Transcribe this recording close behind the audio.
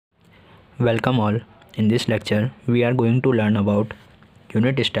Welcome all. In this lecture, we are going to learn about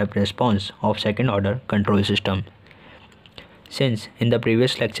unit step response of second order control system. Since in the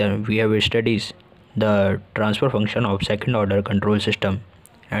previous lecture we have studied the transfer function of second order control system,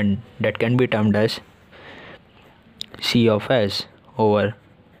 and that can be termed as C of S over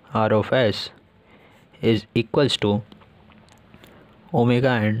R of S is equals to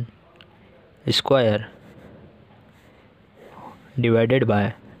omega n square divided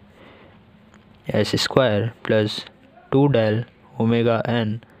by S square plus 2 del omega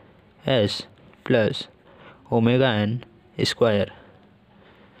n S plus omega n square.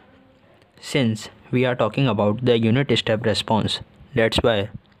 Since we are talking about the unit step response, that's why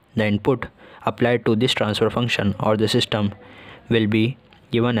the input applied to this transfer function or the system will be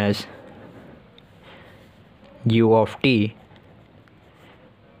given as u of t,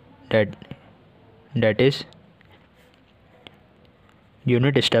 that is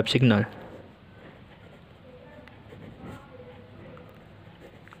unit step signal,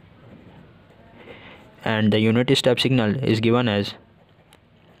 and the unit step signal is given as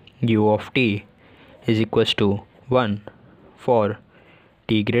u of t is equals to 1 for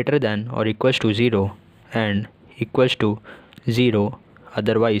t greater than or equals to 0 and equals to 0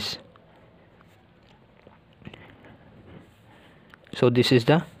 otherwise. So this is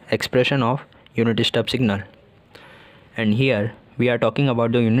the expression of unit step signal, and here we are talking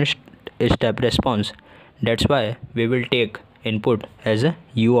about the unit step response. That's why we will take input as a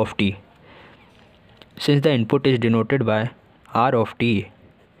u of t. Since the input is denoted by r of t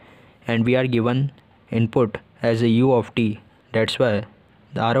and we are given input as a u of t, that's why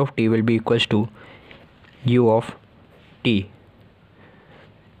the r of t will be equals to u of t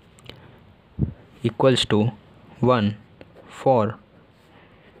equals to 1 for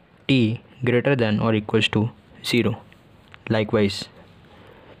t greater than or equals to 0. Likewise,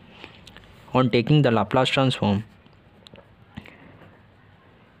 on taking the Laplace transform,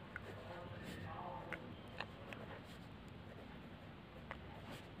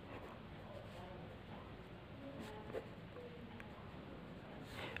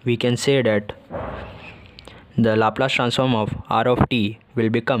 we can say that the Laplace transform of r of t will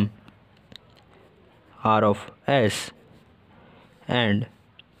become r of s, and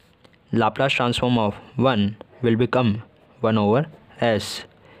Laplace transform of 1 will become 1 over s.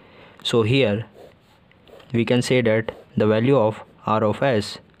 So here we can say that the value of r of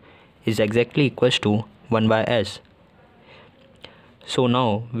s is exactly equals to 1 by s. So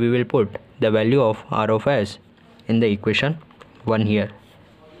now we will put the value of r of s in the equation 1 here.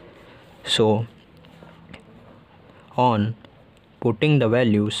 So on putting the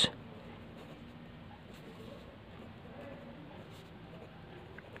values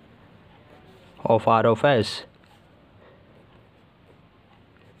of r of s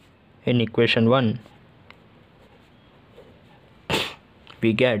in equation 1,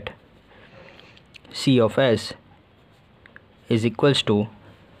 we get C of s is equals to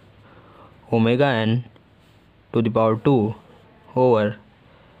omega n to the power 2 over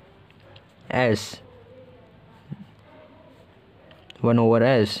s 1 over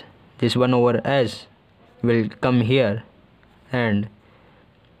s. This 1 over s will come here, and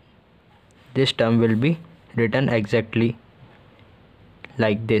this term will be written exactly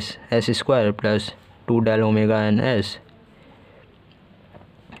like this: s square plus 2 del omega n s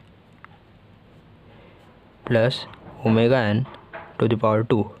plus omega n to the power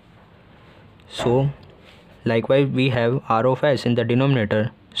 2. So likewise we have r of s in the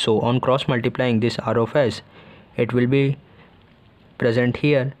denominator, so on cross multiplying this r of s, it will be present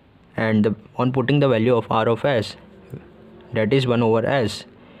here, and on putting the value of r of s, that is 1 over s,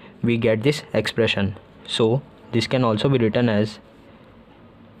 we get this expression. So this can also be written as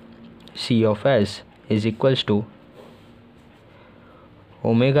C of s is equals to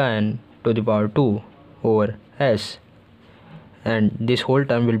omega n to the power 2 over s, and this whole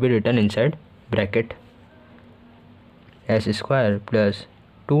term will be written inside bracket s square plus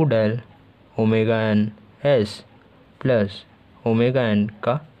 2 del omega n s plus omega n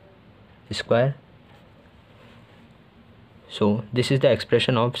का square. So this is the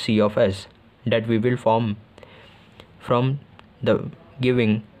expression of C of s that we will form from the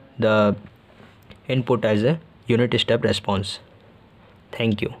giving the input as a unit step response.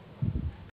 Thank you.